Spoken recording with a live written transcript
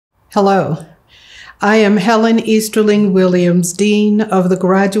Hello, I am Helen Williams, Dean of the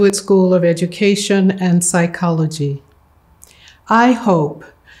Graduate School of Education and Psychology. I hope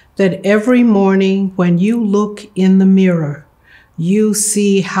that every morning when you look in the mirror, you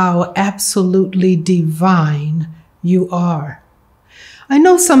see how absolutely divine you are. I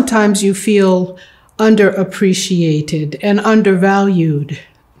know sometimes you feel underappreciated and undervalued.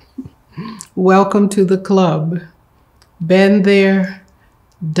 Welcome to the club. Been there,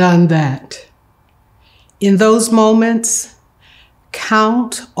 done that. In those moments,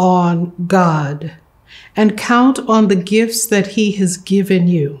 count on God and count on the gifts that He has given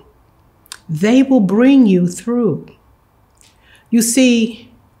you. They will bring you through. You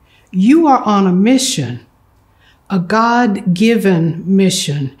see, you are on a mission, a God-given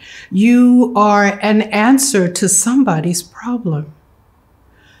mission. You are an answer to somebody's problem.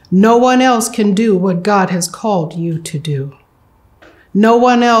 No one else can do what God has called you to do. No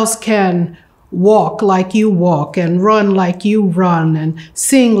one else can walk like you walk and run like you run and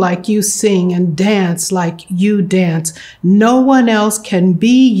sing like you sing and dance like you dance. No one else can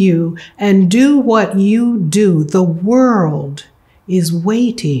be you and do what you do. The world is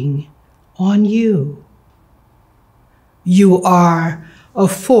waiting on you. You are a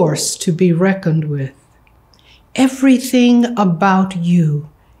force to be reckoned with. Everything about you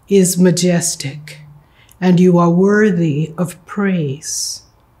is majestic, and you are worthy of praise.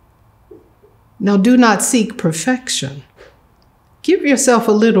 Now, do not seek perfection. Give yourself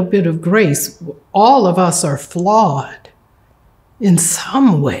a little bit of grace. All of us are flawed in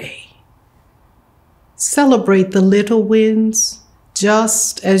some way. Celebrate the little wins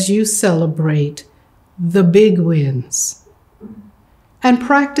just as you celebrate the big wins. And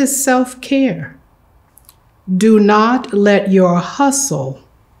practice self-care. Do not let your hustle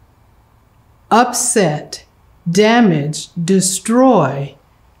upset, damage, destroy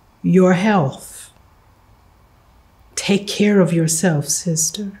your health. Take care of yourself,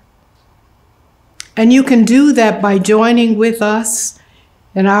 sister. And you can do that by joining with us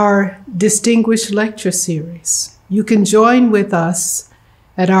in our distinguished lecture series. You can join with us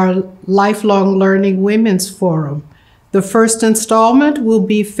at our Lifelong Learning Women's Forum. The first installment will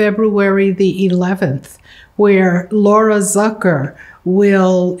be February the 11th, where Laura Zucker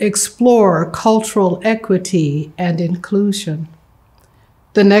will explore cultural equity and inclusion.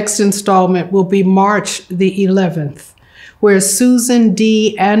 The next installment will be March the 11th, where Susan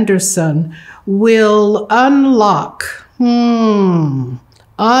D. Anderson will unlock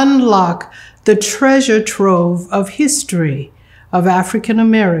the treasure trove of history of African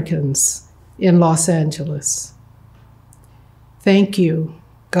Americans in Los Angeles. Thank you.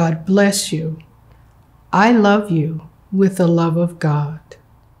 God bless you. I love you with the love of God.